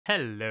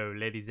Hello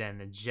ladies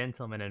and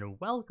gentlemen, and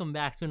welcome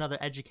back to another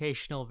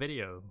educational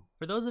video.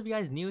 For those of you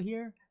guys new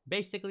here,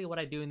 basically what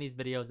I do in these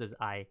videos is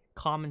I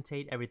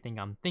commentate everything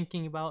I'm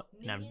thinking about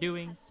and I'm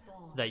doing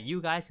so that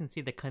you guys can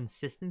see the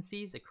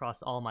consistencies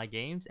across all my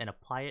games and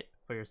apply it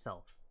for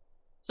yourself.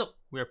 So,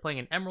 we are playing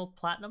an Emerald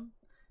Platinum,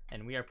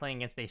 and we are playing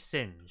against a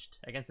Singed.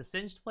 Against a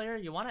Singed player,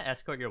 you want to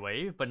escort your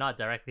wave, but not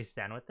directly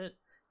stand with it.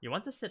 You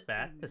want to sit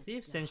back to see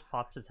if Singed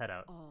pops his head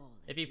out.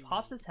 If he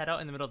pops his head out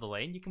in the middle of the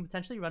lane, you can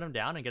potentially run him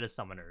down and get his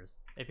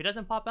summoners. If he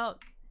doesn't pop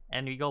out,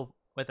 and you go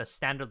with a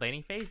standard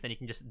laning phase, then you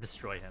can just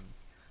destroy him.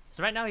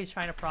 So right now he's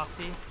trying to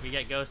proxy, we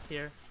get Ghost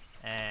here,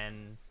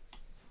 and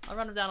I'll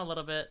run him down a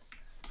little bit.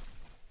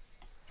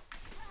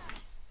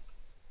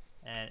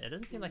 And it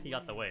doesn't seem like he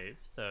got the wave,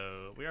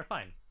 so we are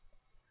fine.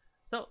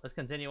 So let's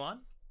continue on.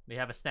 We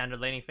have a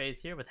standard laning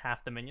phase here with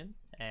half the minions,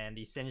 and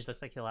the Singed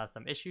looks like he'll have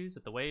some issues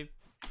with the wave.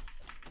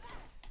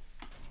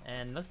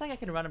 And looks like I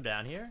can run him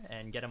down here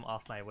and get him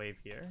off my wave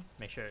here.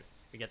 Make sure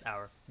we get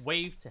our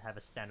wave to have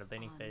a standard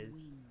laning phase.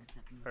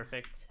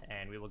 Perfect.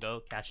 And we will go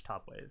catch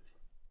top wave.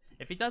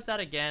 If he does that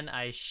again,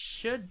 I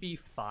should be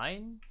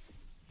fine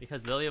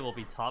because Lilia will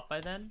be top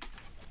by then.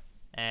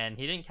 And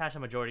he didn't catch a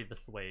majority of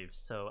this wave,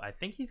 so I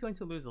think he's going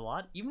to lose a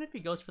lot, even if he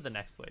goes for the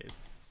next wave.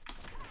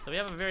 So we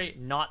have a very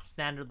not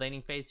standard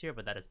laning phase here,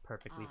 but that is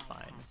perfectly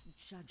fine.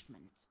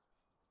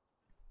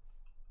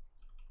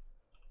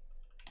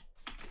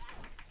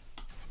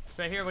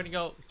 So right here, we're going to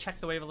go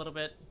check the wave a little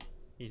bit.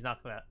 He's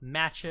not going to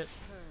match it.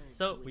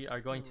 So we are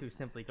going to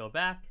simply go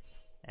back.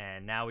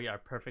 And now we are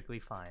perfectly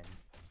fine.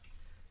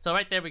 So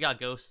right there, we got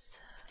Ghosts.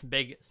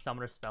 Big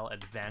summoner spell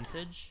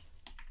advantage.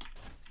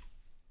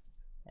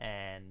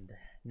 And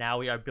now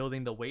we are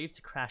building the wave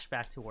to crash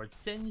back towards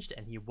Singed.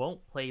 And he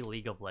won't play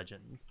League of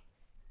Legends.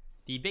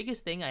 The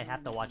biggest thing I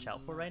have to watch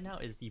out for right now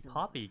is the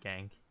Poppy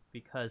gank.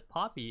 Because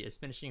Poppy is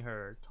finishing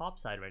her top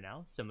side right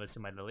now, similar to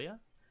my Lilia.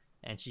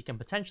 And she can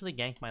potentially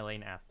gank my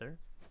lane after.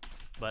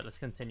 But let's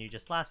continue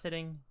just last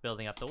hitting,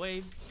 building up the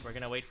waves. We're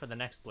going to wait for the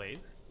next wave.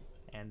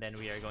 And then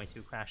we are going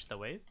to crash the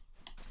wave.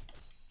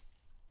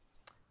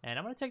 And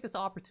I'm going to take this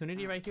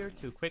opportunity right here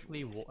to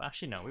quickly...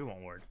 Actually, no, we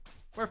won't ward.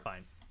 We're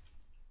fine.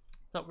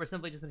 So we're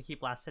simply just going to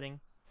keep last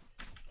hitting.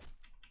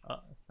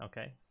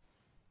 Okay.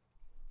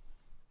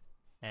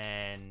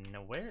 And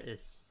where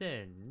is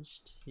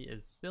Singed? He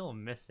is still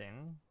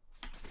missing.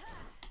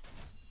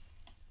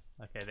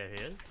 Okay, there he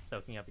is,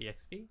 soaking up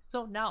EXP.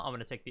 So now I'm going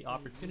to take the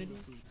opportunity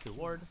to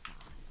ward.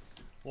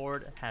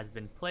 Ward has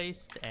been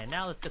placed, and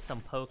now let's get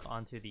some poke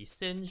onto the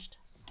Singed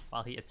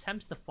while he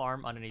attempts to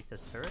farm underneath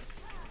this turret.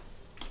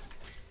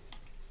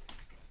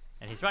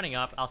 And he's running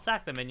up. I'll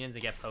sack the minions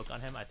and get poke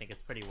on him. I think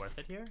it's pretty worth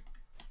it here.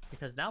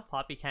 Because now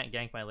Poppy can't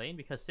gank my lane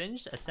because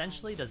Singed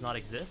essentially does not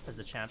exist as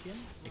a champion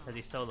because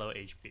he's so low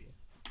HP.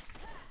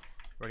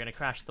 We're going to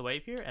crash the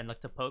wave here and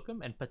look to poke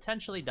him and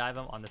potentially dive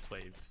him on this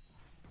wave.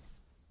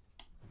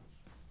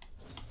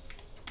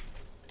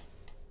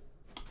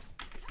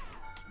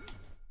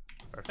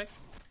 Perfect.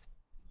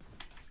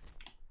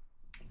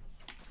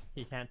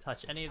 He can't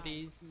touch any of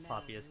these.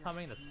 Poppy is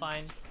coming, that's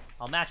fine.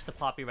 I'll match the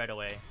Poppy right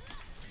away.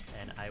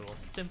 And I will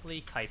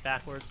simply kite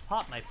backwards,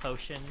 pop my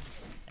potion,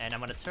 and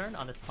I'm going to turn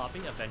on this Poppy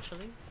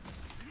eventually.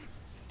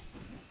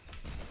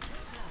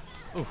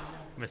 Oof,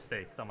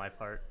 mistakes on my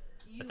part,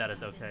 but that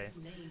is okay.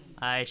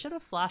 I should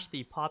have flashed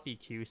the Poppy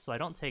Q so I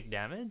don't take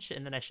damage,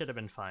 and then I should have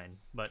been fine.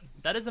 But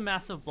that is a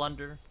massive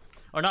blunder.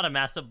 Or not a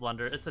massive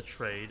blunder, it's a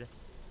trade.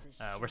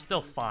 We're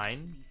still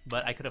fine,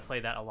 but I could have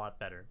played that a lot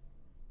better.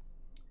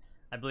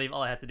 I believe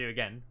all I had to do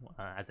again,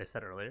 as I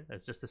said earlier,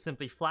 is just to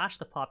simply flash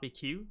the Poppy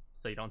Q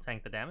so you don't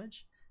tank the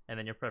damage, and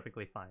then you're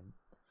perfectly fine.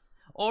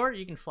 Or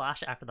you can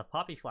flash after the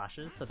Poppy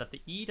flashes so that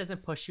the E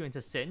doesn't push you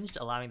into Singed,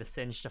 allowing the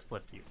Singed to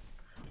flip you.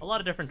 A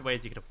lot of different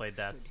ways you could have played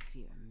that.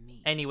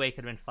 Any way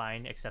could have been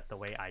fine, except the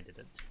way I did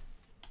it.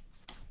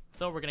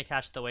 So we're going to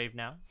catch the wave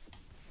now.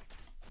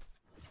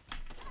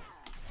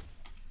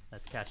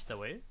 Let's catch the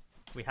wave.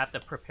 We have to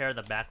prepare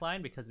the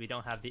backline because we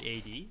don't have the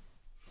AD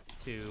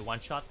to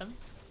one-shot them.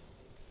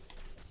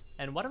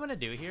 And what I'm going to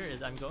do here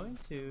is I'm going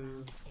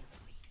to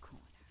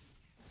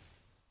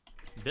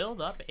build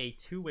up a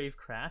two-wave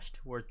crash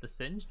towards the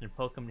Singed and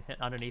poke him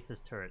underneath his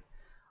turret.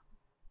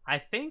 I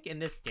think in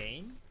this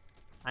game,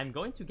 I'm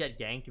going to get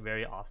ganked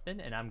very often,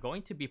 and I'm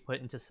going to be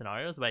put into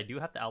scenarios where I do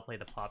have to outplay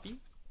the Poppy.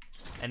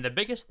 And the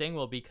biggest thing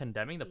will be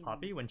condemning the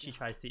Poppy when she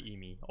tries to E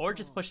me, or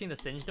just pushing the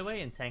Singed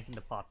away and tanking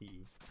the Poppy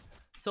E.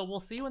 So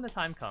we'll see when the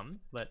time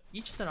comes, but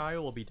each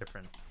scenario will be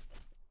different.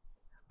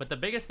 But the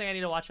biggest thing I need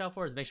to watch out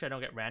for is make sure I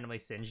don't get randomly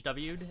Singed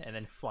W'd and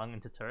then flung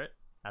into turret.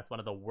 That's one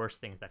of the worst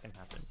things that can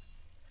happen.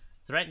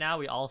 So right now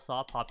we all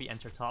saw Poppy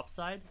enter top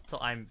side, so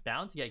I'm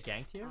bound to get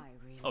ganked here.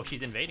 Oh,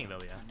 she's invading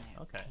Lilia.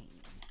 Okay.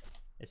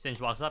 If Singed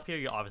walks up here,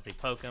 you obviously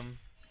poke him,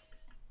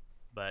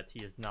 but he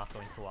is not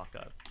going to walk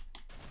up.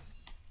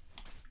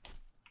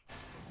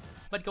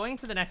 But going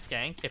into the next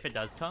gank, if it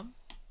does come,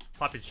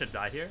 Poppy should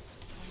die here.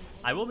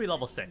 I will be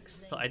level 6,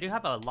 so I do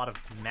have a lot of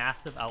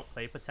massive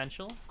outplay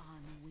potential.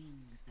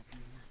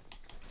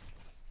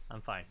 I'm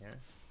fine here.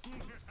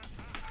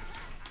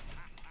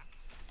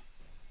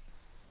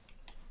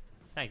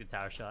 Tank the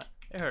tower shot.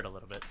 It hurt a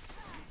little bit.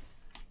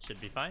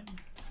 Should be fine.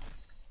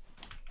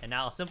 And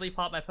now I'll simply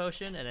pop my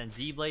potion and then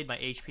D-blade my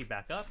HP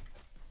back up.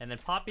 And then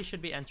Poppy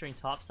should be entering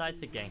topside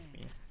to gank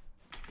me.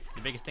 The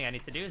biggest thing I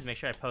need to do is make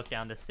sure I poke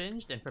down the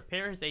Singed and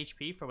prepare his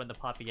HP for when the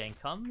Poppy gank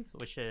comes,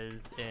 which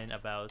is in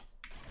about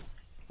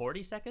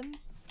 40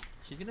 seconds.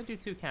 She's gonna do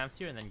 2 camps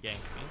here and then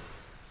gank me.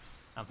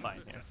 I'm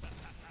fine here.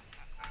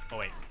 Oh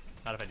wait,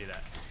 not if I do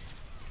that.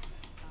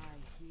 I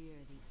hear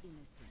the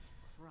innocent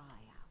cry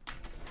out.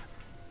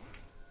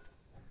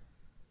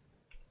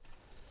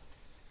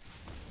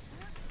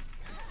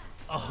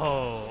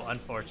 Oh,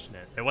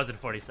 unfortunate. It wasn't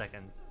 40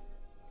 seconds.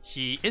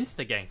 She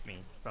insta-ganked me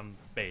from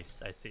base,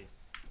 I see.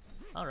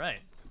 Alright.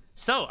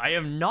 So, I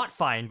am not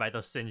fine by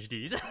those Singed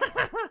Ds.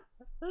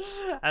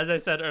 As I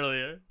said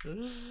earlier.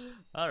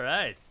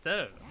 Alright,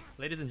 so,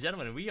 ladies and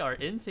gentlemen, we are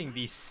inting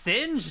the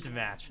Singed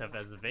matchup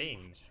as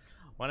Vayne.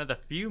 One of the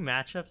few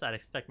matchups I'd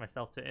expect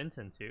myself to int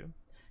into,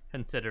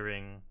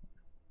 considering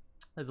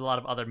there's a lot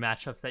of other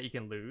matchups that you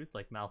can lose,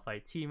 like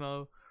Malphite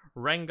Teemo,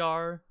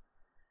 Rengar,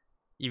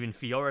 even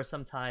Fiora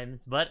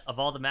sometimes. But of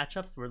all the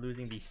matchups, we're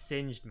losing the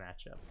Singed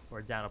matchup.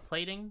 We're down a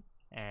plating,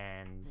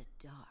 and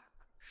The dark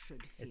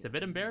should it's a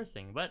bit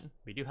embarrassing, but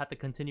we do have to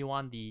continue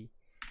on the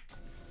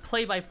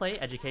play-by-play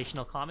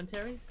educational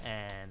commentary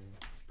and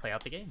play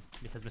out the game,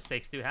 because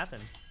mistakes do happen.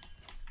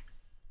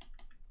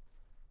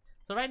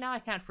 So right now I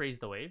can't freeze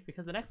the wave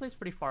because the next wave's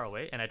pretty far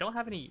away and I don't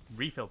have any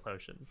refill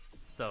potions.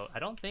 So I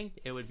don't think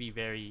it would be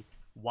very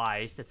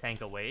wise to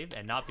tank a wave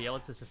and not be able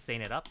to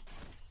sustain it up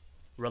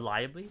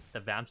reliably, the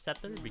Vamp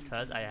Scepter,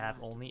 because I have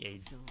only a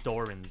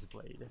Doran's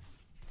Blade.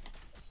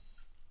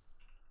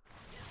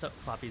 So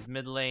Poppy's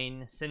mid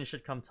lane, Sin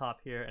should come top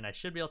here and I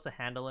should be able to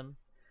handle him.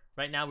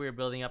 Right now we are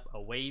building up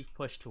a wave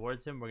push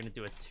towards him. We're going to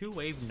do a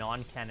 2-wave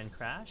non-cannon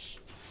crash.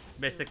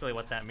 Basically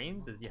what that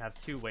means is you have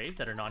 2 waves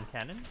that are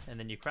non-cannon and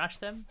then you crash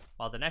them,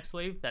 while the next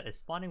wave that is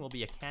spawning will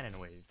be a cannon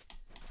wave.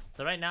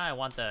 So right now I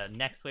want the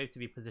next wave to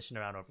be positioned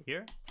around over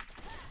here,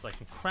 so I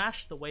can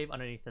crash the wave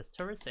underneath this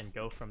turret and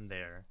go from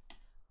there.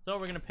 So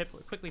we're going to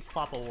quickly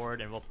plop a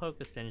ward and we'll poke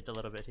the Singed a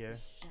little bit here.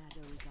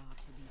 shadows are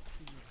to be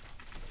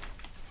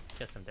feared.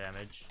 Get some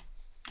damage.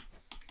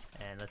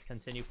 And let's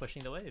continue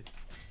pushing the wave.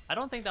 I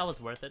don't think that was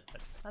worth it,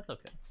 but that's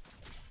okay.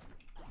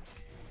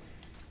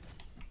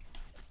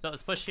 So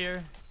let's push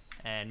here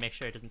and make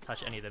sure it doesn't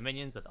touch any of the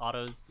minions with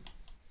autos.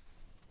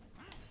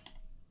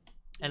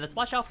 And let's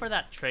watch out for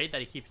that trade that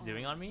he keeps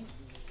doing on me.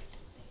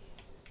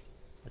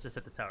 Let's just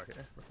hit the tower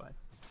here. We're fine.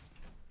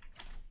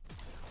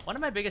 One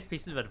of my biggest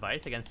pieces of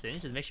advice against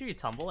Singed is make sure you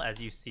tumble as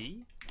you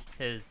see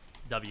his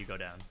W go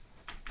down.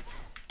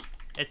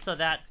 It's so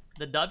that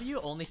the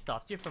W only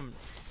stops you from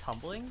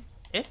tumbling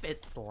if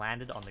it's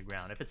landed on the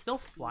ground. If it's still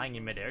flying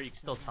in midair, you can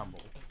still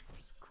tumble.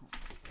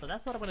 So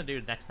that's what I'm going to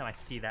do next time I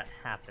see that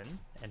happen,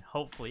 and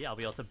hopefully I'll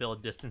be able to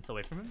build distance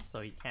away from him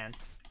so he can't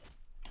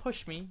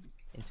push me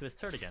into his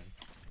turret again.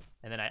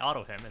 And then I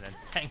auto him and then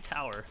tank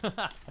tower.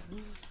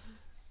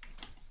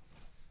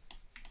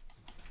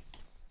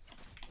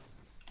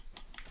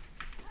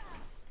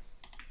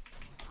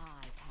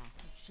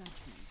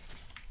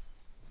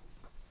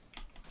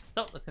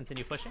 So let's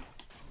continue pushing.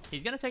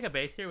 He's going to take a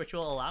base here, which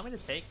will allow me to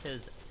take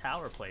his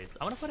tower plates.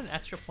 I'm going to put an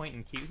extra point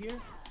in Q here,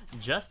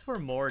 just for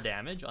more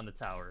damage on the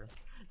tower.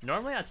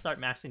 Normally I'd start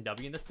maxing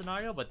W in this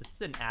scenario, but this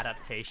is an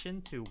adaptation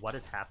to what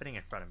is happening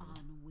in front of me.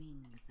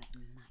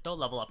 So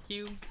level up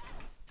Q,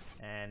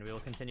 and we will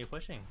continue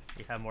pushing.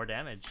 We have more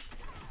damage.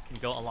 You can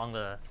go along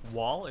the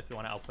wall if you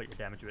want to output your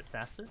damage a bit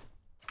faster.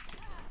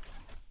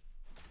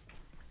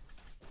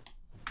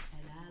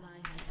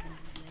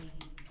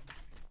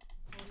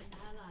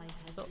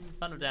 So,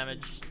 ton of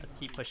damage. Let's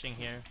keep pushing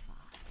here.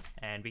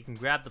 And we can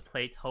grab the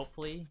plates,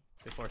 hopefully,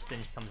 before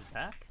Singed comes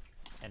back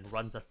and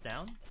runs us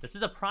down. This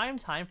is a prime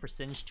time for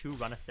Singed to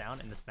run us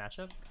down in this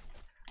matchup.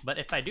 But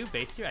if I do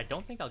base here, I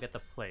don't think I'll get the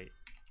plate.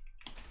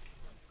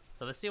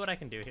 So let's see what I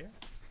can do here.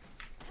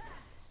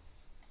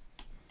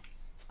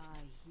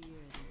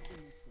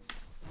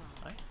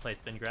 Alright,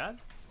 plate's been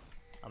grabbed.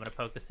 I'm going to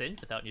poke the Singed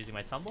without using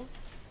my tumble.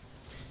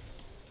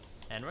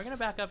 And we're going to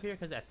back up here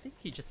because I think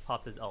he just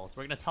popped his ult.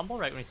 We're going to tumble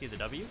right when we see the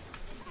W.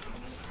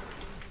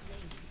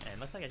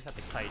 And looks like I just have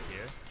to kite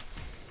here.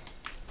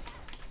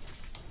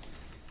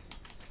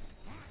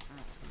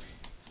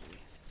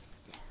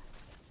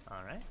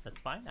 Alright, that's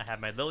fine. I have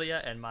my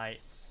Lilia and my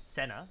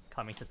Senna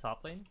coming to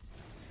top lane.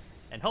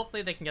 And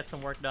hopefully they can get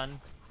some work done.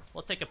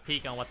 We'll take a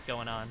peek on what's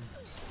going on.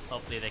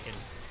 Hopefully they can...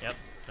 Yep,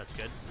 that's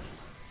good.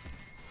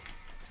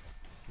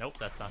 Nope,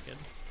 that's not good.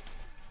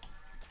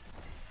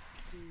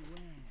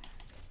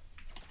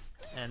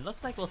 And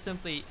looks like we'll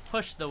simply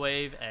push the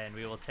wave and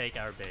we will take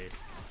our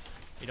base.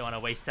 We don't want to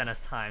waste Senna's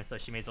time, so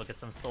she may as well get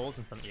some souls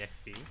and some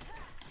EXP.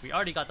 We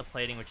already got the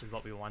plating, which is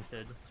what we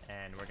wanted,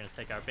 and we're going to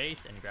take our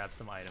base and grab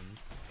some items.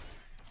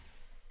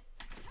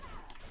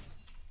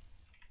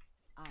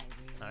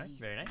 Alright,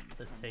 very nice.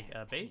 Let's take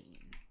a base.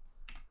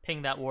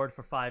 Ping that ward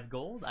for 5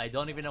 gold. I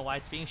don't even know why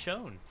it's being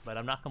shown, but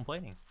I'm not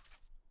complaining.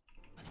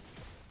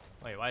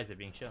 Wait, why is it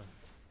being shown?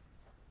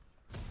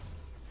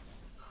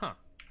 Huh.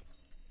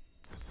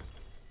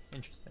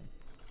 Interesting.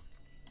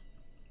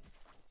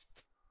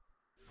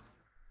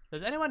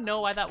 Does anyone know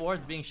why that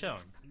ward's being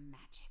shown?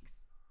 Magics.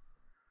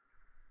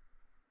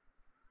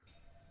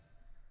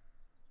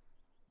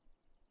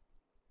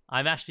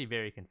 I'm actually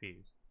very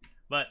confused.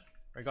 But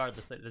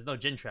regardless, there's no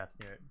Jhin traps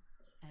near it.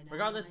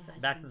 Regardless,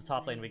 back to the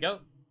top lane we go.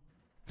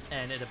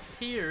 And it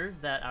appears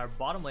that our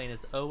bottom lane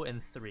is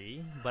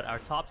 0-3, but our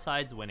top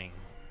side's winning.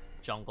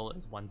 Jungle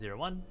is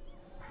 1-0-1,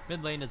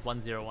 mid lane is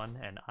 1-0-1,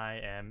 and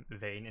I am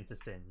Vayne into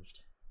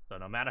Singed. So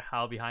no matter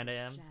how behind I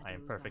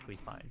am perfectly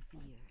fine.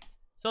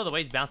 So the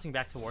wave's bouncing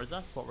back towards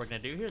us. What we're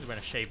going to do here is we're going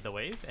to shave the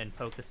wave and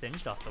poke the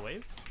Singed off the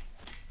wave.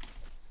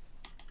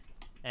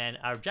 And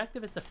our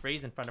objective is to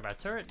freeze in front of our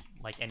turret,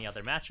 like any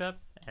other matchup,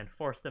 and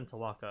force them to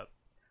walk up.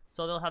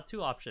 So they'll have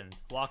two options,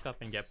 walk up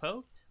and get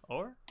poked,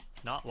 or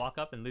not walk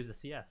up and lose a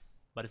CS.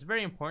 But it's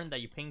very important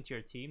that you ping to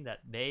your team that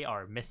they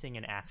are missing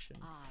in action.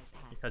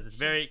 Because it's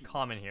very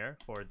common here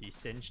for the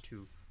Singed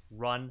to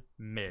run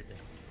mid,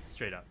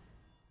 straight up.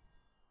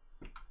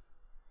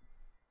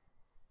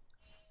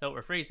 So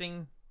we're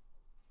freezing.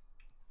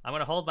 I'm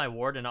going to hold my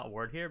ward and not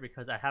ward here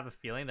because I have a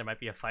feeling there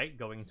might be a fight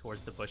going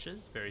towards the bushes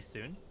very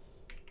soon.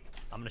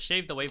 I'm going to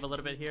shave the wave a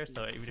little bit here,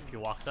 so even if he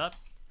walks up,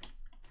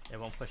 it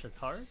won't push as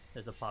hard.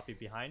 There's a Poppy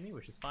behind me,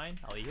 which is fine.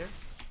 I'll eat here.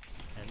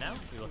 And now,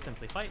 we will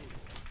simply fight.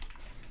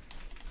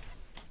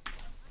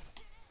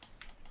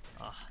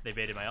 Ah, they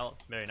baited my ult.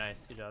 Very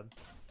nice. Good job.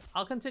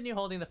 I'll continue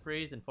holding the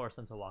freeze and force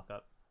them to walk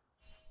up.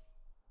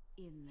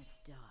 In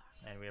the dark,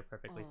 and we are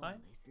perfectly fine.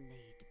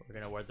 We're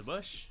going to ward the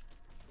bush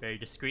very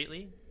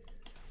discreetly.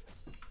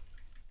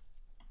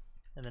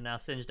 And then now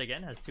Singed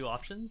again has two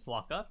options.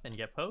 Walk up and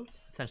get poked,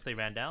 potentially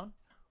ran down,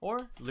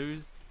 or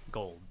lose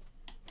gold.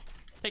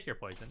 Pick your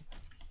poison.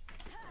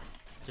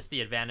 Just the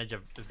advantage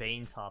of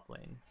Vayne top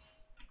lane.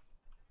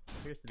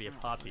 Appears to be a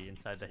Poppy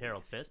inside the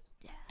Herald pit.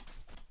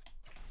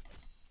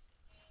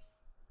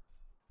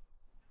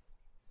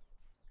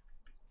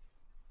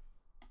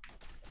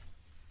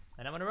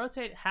 And I'm going to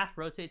rotate, half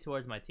rotate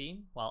towards my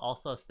team, while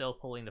also still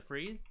pulling the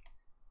freeze.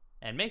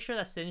 And make sure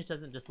that Singed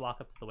doesn't just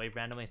walk up to the wave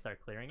randomly and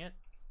start clearing it.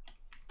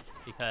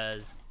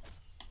 Because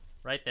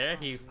right there,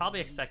 he probably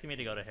expected me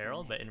to go to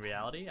Herald, but in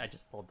reality, I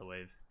just pulled the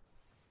wave.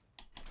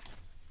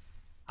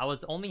 I was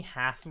only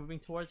half moving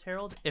towards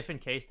Herald, if in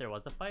case there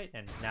was a fight,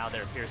 and now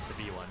there appears to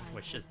be one,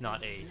 which is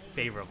not a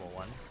favorable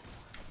one.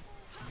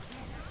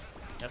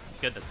 Yep, that's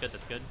good, that's good,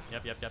 that's good.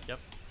 Yep.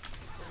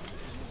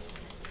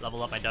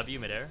 Level up my W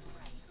midair.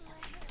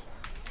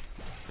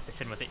 Hit the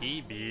pin with the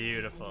E,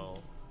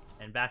 beautiful.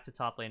 And back to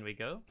top lane we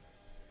go.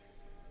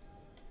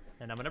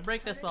 And I'm going to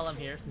break this while I'm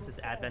here, since it's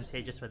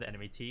advantageous for the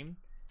enemy team.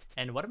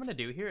 And what I'm going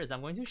to do here is I'm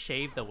going to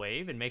shave the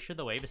wave and make sure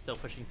the wave is still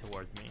pushing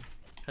towards me.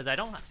 Because I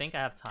don't think I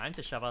have time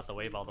to shove out the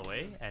wave all the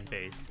way and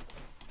base.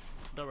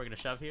 So we're going to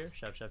shove here,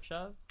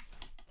 shove.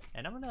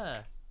 And I'm going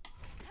to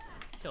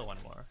kill one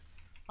more.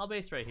 I'll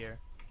base right here.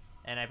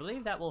 And I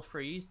believe that will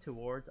freeze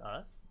towards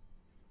us.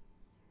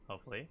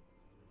 Hopefully.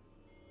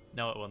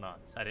 No, it will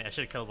not. I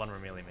should have killed one more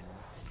melee minion.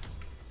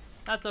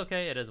 That's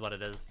okay, it is what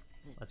it is.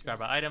 Let's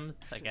grab our items.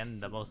 Again,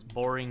 the most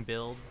boring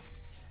build,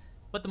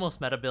 but the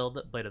most meta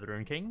build, Blade of the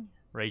Rune King.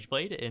 Rage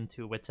Blade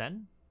into Wit's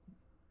End.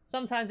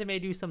 Sometimes I may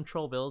do some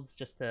troll builds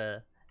just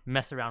to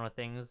mess around with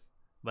things,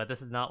 but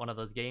this is not one of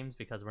those games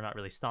because we're not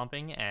really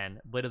stomping, and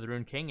Blade of the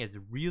Rune King is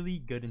really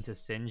good into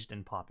Singed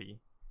and Poppy.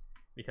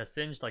 Because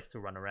Singed likes to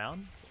run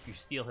around. If you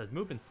steal his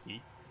movement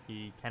speed,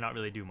 he cannot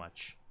really do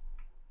much.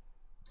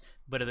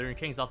 Blade of the Rune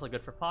King is also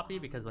good for Poppy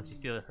because once you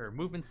steal her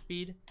movement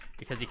speed,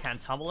 because you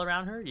can't tumble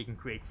around her, you can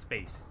create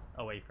space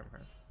away from her.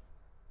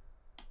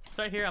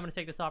 So right here, I'm going to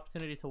take this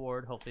opportunity to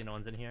ward. Hopefully no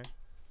one's in here.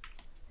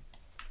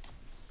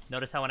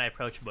 Notice how when I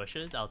approach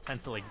bushes, I'll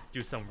tend to like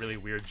do some really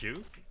weird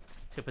juke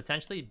to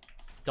potentially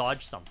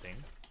dodge something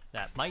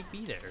that might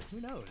be there.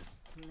 Who knows?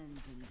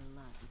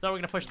 So we're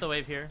going to push the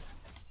wave here.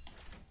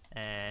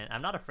 And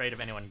I'm not afraid of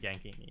anyone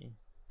ganking me.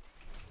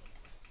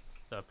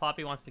 So if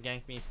Poppy wants to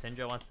gank me,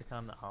 Syndra wants to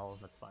come,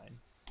 that's fine.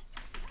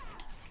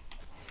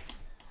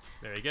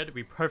 Very good.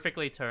 We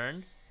perfectly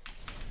turned.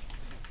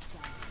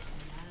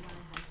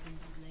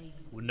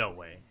 No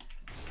way.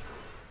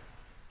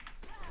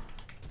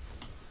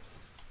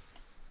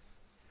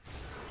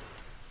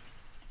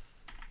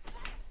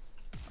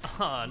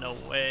 Oh, no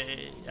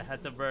way. I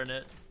had to burn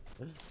it.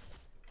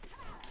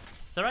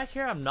 So right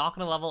here, I'm not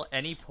going to level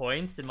any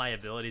points in my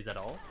abilities at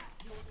all.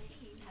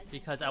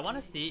 Because I want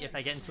to see if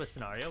I get into a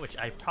scenario, which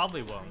I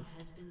probably won't,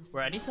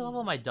 where I need to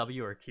level my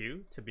W or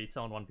Q to beat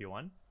someone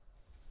 1v1.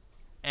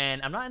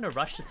 And I'm not in a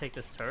rush to take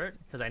this turret,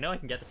 because I know I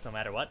can get this no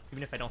matter what,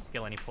 even if I don't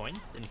skill any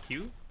points in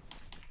Q.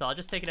 So I'll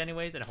just take it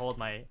anyways and hold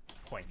my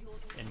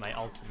points in my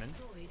ultimate,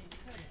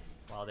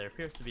 while there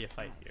appears to be a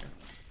fight here.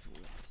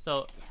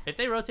 So if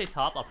they rotate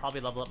top, I'll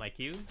probably level up my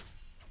Q.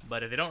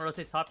 But if they don't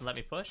rotate top and let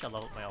me push, I'll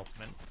level up my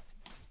ultimate.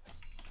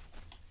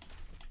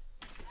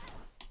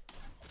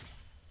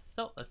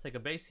 So let's take a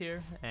base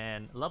here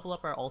and level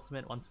up our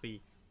ultimate once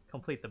we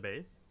complete the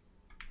base.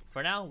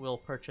 For now, we'll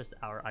purchase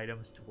our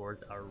items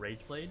towards our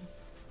Rage Blade.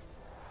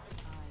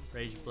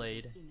 Rage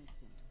Blade.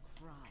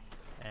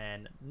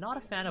 And not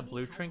a fan of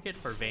blue trinket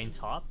for Vayne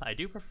top. I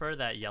do prefer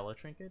that yellow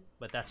trinket,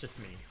 but that's just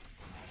me.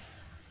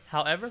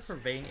 However, for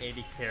Vayne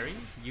AD carry,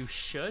 you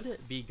should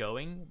be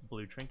going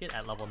blue trinket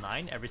at level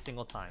 9 every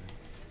single time,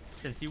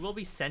 since you will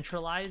be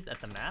centralized at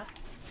the map,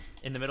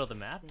 in the middle of the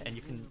map, and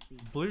you can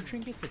blue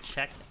trinket to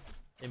check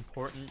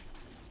important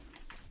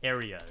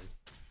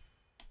areas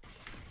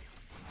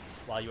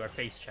while you are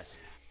face checking.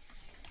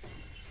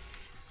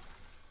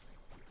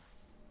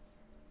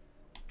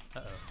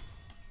 Uh-oh.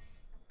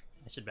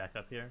 I should back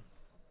up here.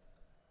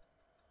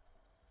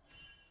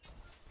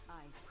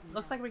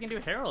 Looks like we can do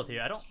Herald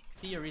here. I don't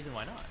see a reason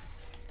why not.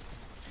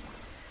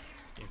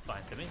 Seems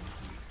fine to me.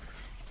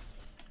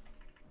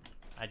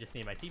 I just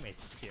need my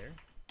teammates here.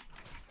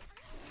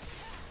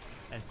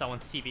 And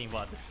someone's TPing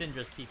bot. The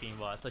Syndra's TPing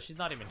bot, so she's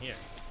not even here.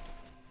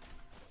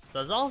 So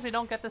as long as we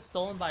don't get this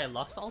stolen by a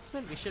Lux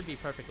ultimate, we should be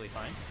perfectly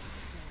fine.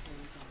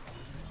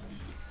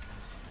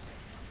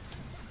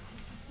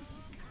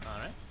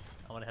 Alright.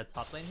 I want to head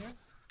top lane here.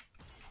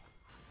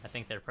 I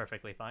think they're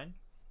perfectly fine.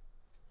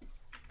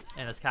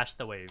 And let's catch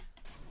the wave.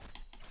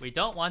 We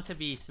don't want to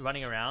be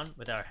running around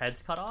with our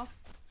heads cut off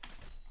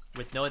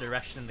with no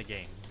direction in the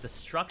game. The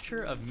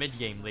structure of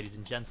mid-game, ladies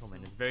and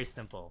gentlemen, is very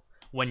simple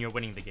when you're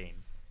winning the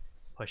game.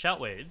 Push out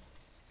waves,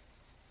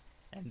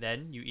 and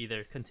then you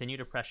either continue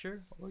to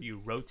pressure or you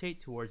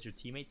rotate towards your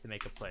teammate to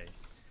make a play.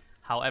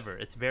 However,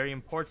 it's very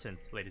important,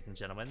 ladies and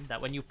gentlemen,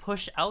 that when you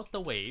push out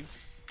the wave,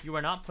 you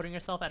are not putting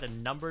yourself at a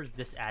numbers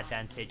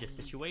disadvantageous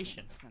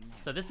situation.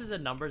 So this is a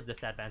numbers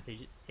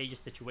disadvantageous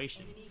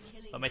situation,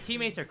 but my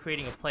teammates are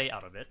creating a play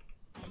out of it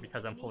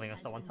because I'm pulling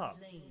us on top.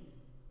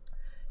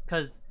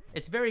 Because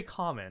it's very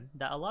common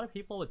that a lot of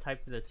people would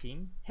type to the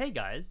team, hey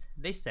guys,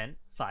 they sent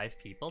 5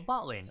 people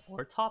bot lane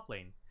or top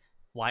lane.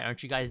 Why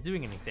aren't you guys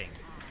doing anything?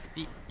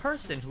 The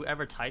person who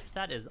ever types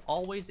that is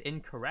always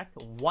incorrect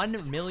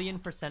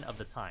 1,000,000% of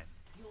the time.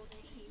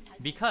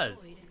 Because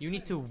you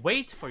need to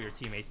wait for your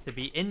teammates to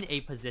be in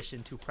a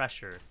position to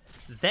pressure.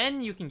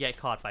 Then you can get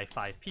caught by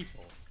 5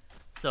 people.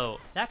 So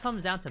that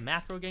comes down to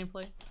macro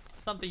gameplay.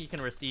 Something you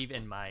can receive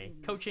in my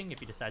coaching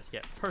if you decide to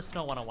get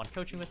personal one-on-one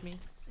coaching with me.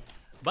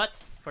 But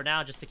for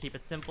now, just to keep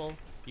it simple,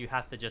 you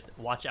have to just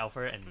watch out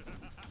for it and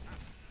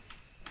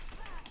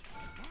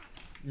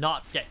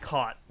not get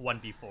caught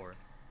 1v4.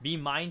 Be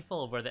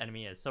mindful of where the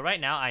enemy is. So right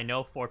now, I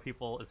know 4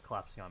 people is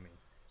collapsing on me.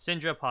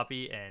 Syndra,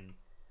 Poppy, and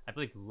I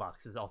believe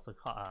Lux is also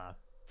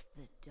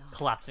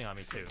collapsing on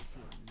me too.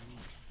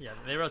 Yeah,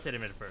 they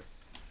rotated mid first.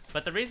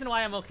 But the reason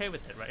why I'm okay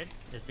with it, right,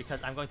 is because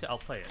I'm going to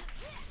outplay it.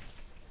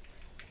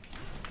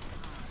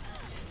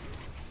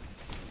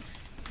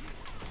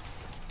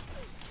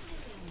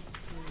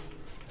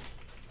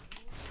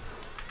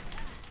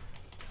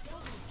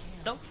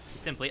 So, you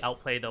simply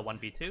outplay the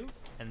 1v2,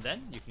 and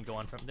then you can go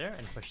on from there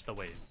and push the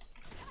wave.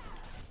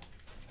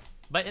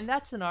 But in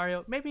that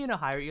scenario, maybe in a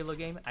higher elo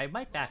game, I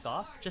might back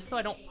off, just so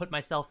I don't put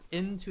myself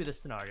into the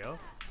scenario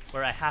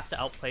where I have to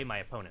outplay my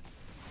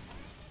opponents.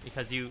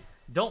 Because you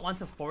don't want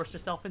to force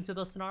yourself into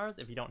those scenarios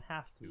if you don't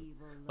have to.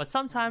 But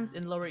sometimes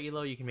in lower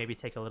elo, you can maybe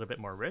take a little bit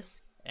more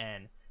risk,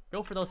 and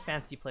go for those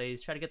fancy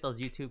plays, try to get those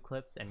YouTube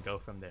clips, and go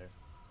from there.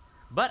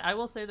 But I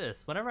will say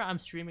this, whenever I'm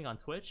streaming on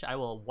Twitch, I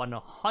will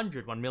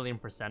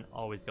 1,000,000%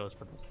 always goes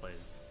for those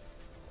plays.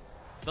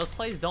 Those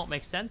plays don't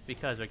make sense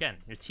because, again,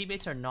 your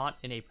teammates are not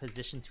in a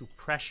position to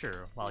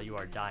pressure while you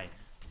are dying.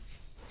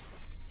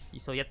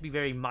 So you have to be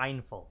very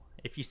mindful.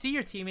 If you see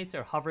your teammates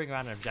are hovering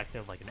around an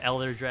objective like an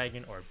Elder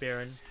Dragon or a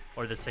Baron,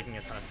 or they're taking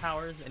a ton of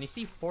towers, and you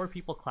see 4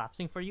 people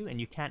collapsing for you and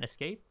you can't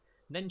escape,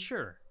 then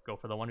sure, go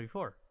for the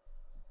 1v4.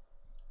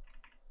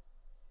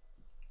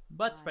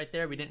 But right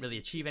there, we didn't really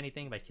achieve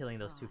anything by killing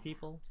those 2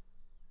 people.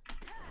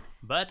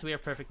 But we are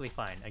perfectly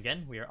fine.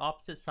 Again, we are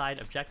opposite side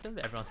objective.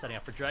 Everyone's setting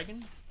up for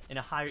Dragon. In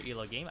a higher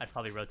elo game, I'd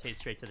probably rotate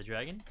straight to the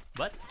Dragon.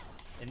 But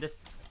in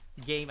this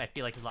game, I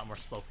feel like it's a lot more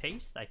slow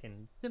paced. I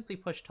can simply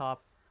push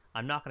top.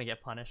 I'm not going to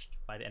get punished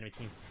by the enemy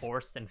team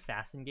force and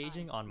fast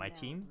engaging on my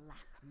team.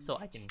 So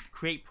I can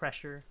create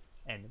pressure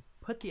and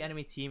put the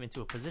enemy team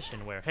into a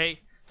position where, hey,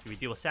 do we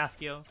deal with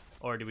Saskio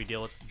or do we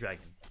deal with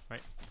Dragon,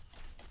 right?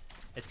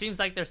 It seems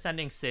like they're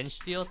sending Singe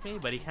to deal with me,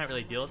 but he can't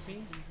really deal with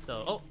me.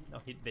 So, oh,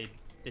 no, they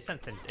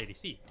sent Singe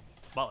ADC,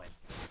 bot lane.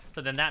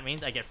 So then that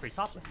means I get free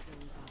top lane.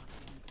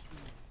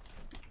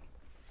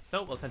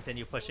 So we'll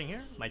continue pushing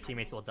here. My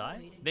teammates will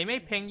die. They may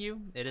ping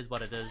you, it is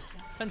what it is.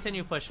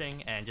 Continue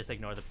pushing and just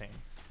ignore the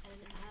pings.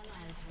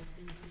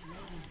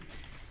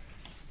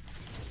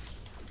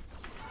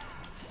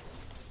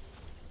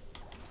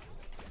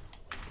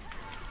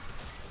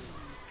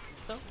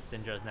 So,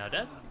 Syndra is now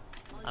dead.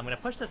 I'm gonna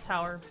push this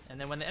tower, and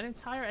then when the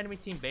entire enemy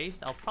team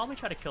base, I'll probably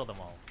try to kill them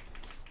all.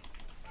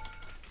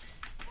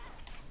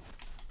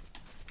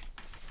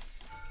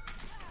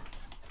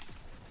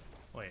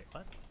 Wait,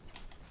 what?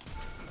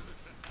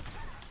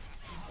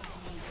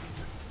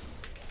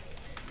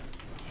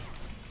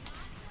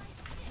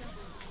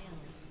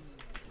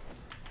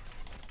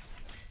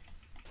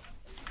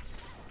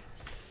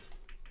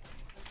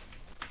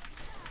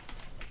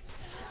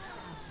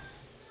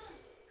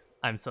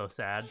 I'm so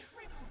sad.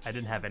 I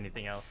didn't have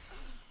anything else.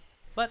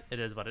 But it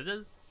is what it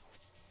is.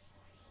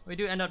 We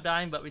do end up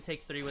dying, but we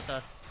take 3 with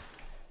us.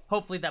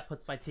 Hopefully that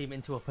puts my team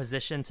into a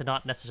position to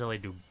not necessarily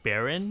do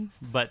Baron,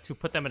 but to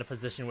put them in a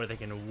position where they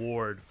can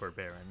ward for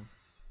Baron.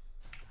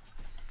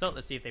 So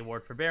let's see if they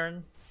ward for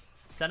Baron.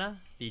 Senna,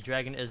 the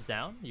dragon is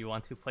down. You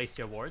want to place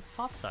your wards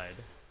topside.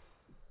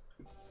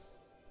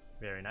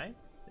 Very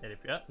nice. And if,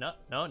 no.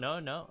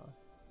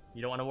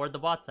 You don't want to ward the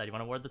bot side, you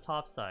want to ward the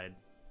top side.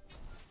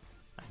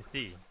 I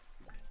see.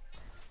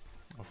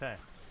 Okay.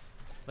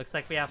 Looks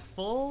like we have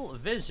full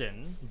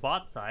vision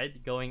bot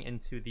side going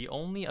into the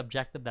only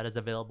objective that is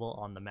available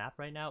on the map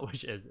right now,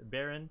 which is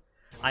Baron.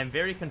 I'm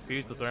very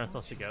confused with where I'm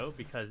supposed to go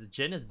because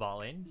Jhin is bot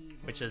lane,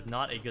 which is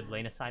not a good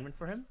lane assignment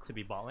for him to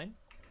be bot lane,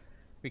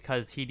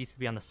 because he needs to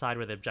be on the side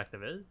where the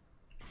objective is.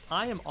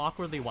 I am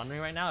awkwardly wondering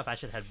right now if I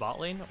should head bot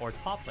lane or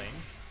top lane,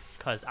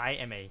 because I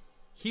am a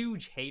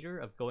huge hater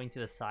of going to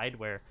the side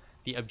where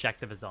the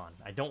objective is on.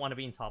 I don't want to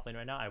be in top lane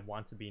right now, I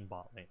want to be in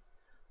bot lane.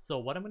 So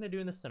what I'm going to do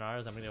in this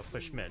scenario is I'm going to go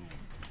push mid.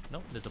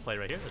 Nope, there's a play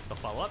right here. Let's go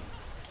follow up.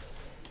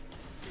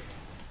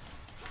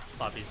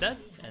 Poppy's dead,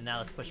 and now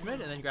let's push mid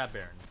and then grab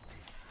Baron.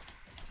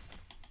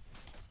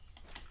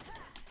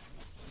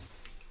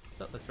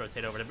 So let's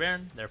rotate over to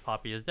Baron. Their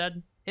Poppy is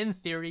dead. In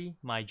theory,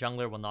 my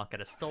jungler will not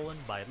get stolen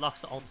by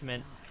Lux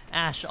ultimate,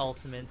 Ashe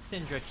ultimate,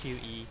 Syndra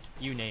QE,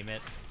 you name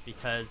it,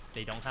 because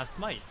they don't have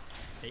smite.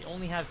 They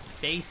only have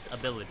base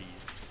abilities,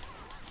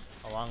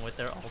 along with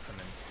their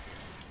ultimates.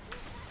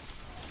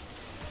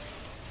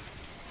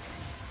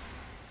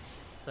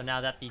 So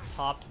now that the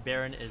top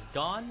Baron is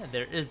gone,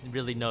 there is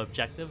really no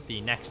objective.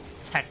 The next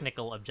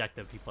technical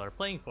objective people are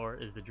playing for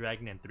is the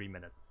dragon in 3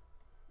 minutes.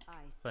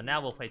 So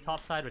now we'll play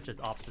top side, which is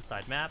opposite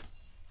side map.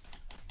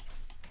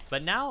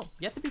 But now,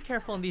 you have to be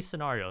careful in these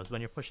scenarios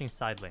when you're pushing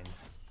side lane.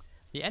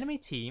 The enemy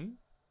team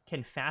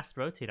can fast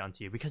rotate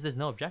onto you because there's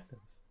no objective.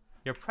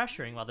 You're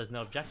pressuring while there's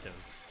no objective.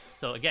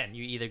 So again,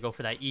 you either go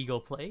for that ego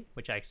play,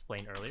 which I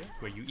explained earlier,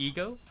 where you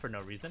ego for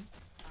no reason,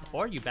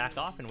 or you back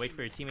off and wait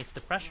for your teammates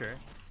to pressure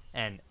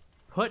and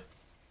put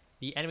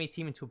the enemy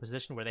team into a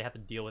position where they have to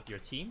deal with your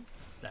team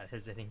that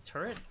is hitting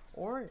turret,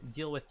 or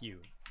deal with you.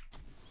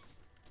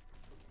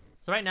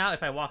 So right now,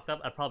 if I walked up,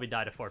 I'd probably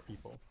die to 4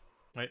 people,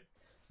 right?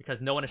 Because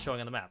no one is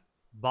showing on the map.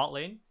 Bot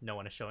lane, no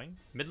one is showing.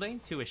 Mid lane,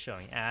 2 is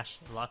showing. Ashe,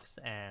 Lux,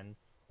 and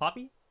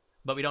Poppy.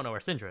 But we don't know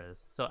where Syndra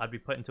is, so I'd be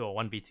put into a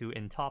 1v2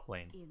 in top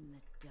lane.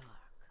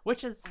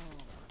 Which is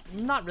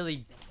not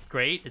really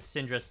great. It's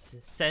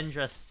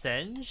Syndra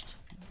singed,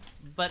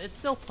 but it's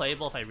still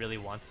playable if I really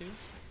want to.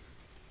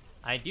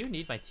 I do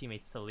need my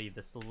teammates to leave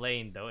this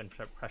lane though and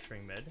start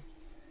pressuring mid.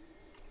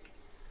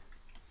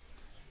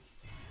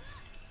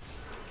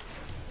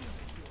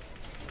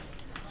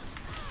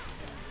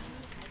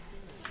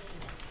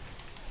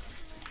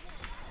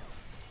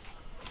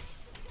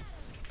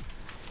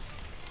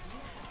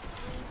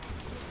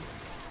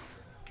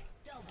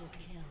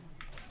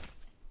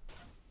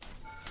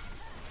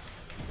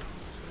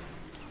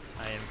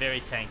 I am very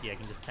tanky, I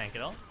can just tank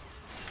it all.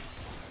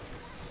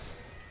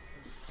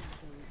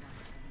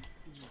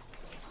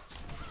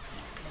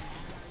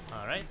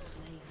 Alright,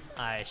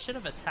 I should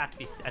have attacked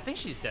these. I think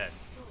she's dead.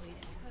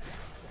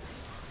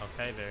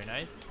 Okay, very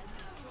nice.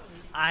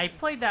 I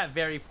played that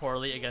very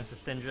poorly against the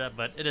Syndra,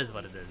 but it is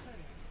what it is.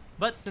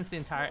 But since the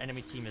entire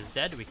enemy team is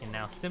dead, we can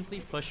now simply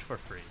push for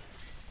free.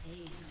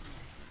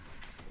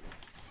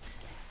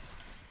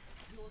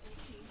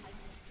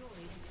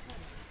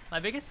 My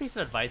biggest piece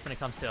of advice when it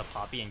comes to a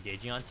Poppy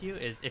engaging onto you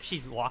is if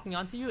she's walking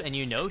onto you and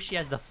you know she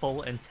has the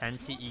full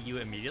intent to E you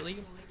immediately,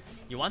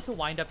 you want to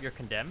wind up your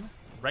condemn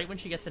right when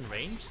she gets in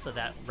range, so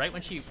that right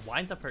when she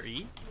winds up her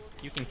E,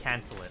 you can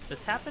cancel it.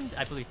 This happened,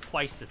 I believe,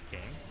 twice this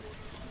game.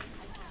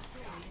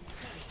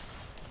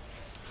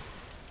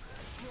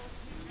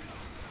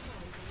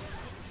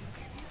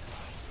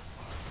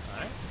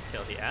 Alright,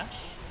 kill the Ashe.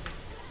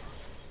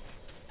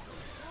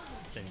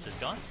 Singe is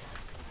gone.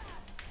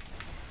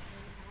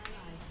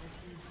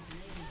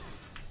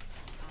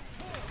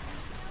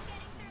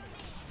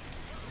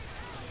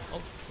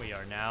 Oh, we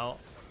are now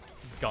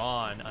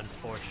gone,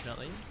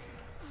 unfortunately.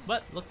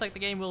 But looks like the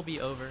game will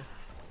be over.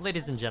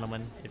 Ladies and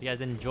gentlemen, if you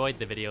guys enjoyed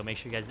the video, make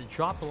sure you guys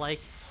drop a like,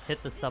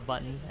 hit the sub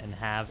button, and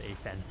have a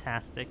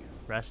fantastic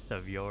rest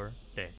of your day.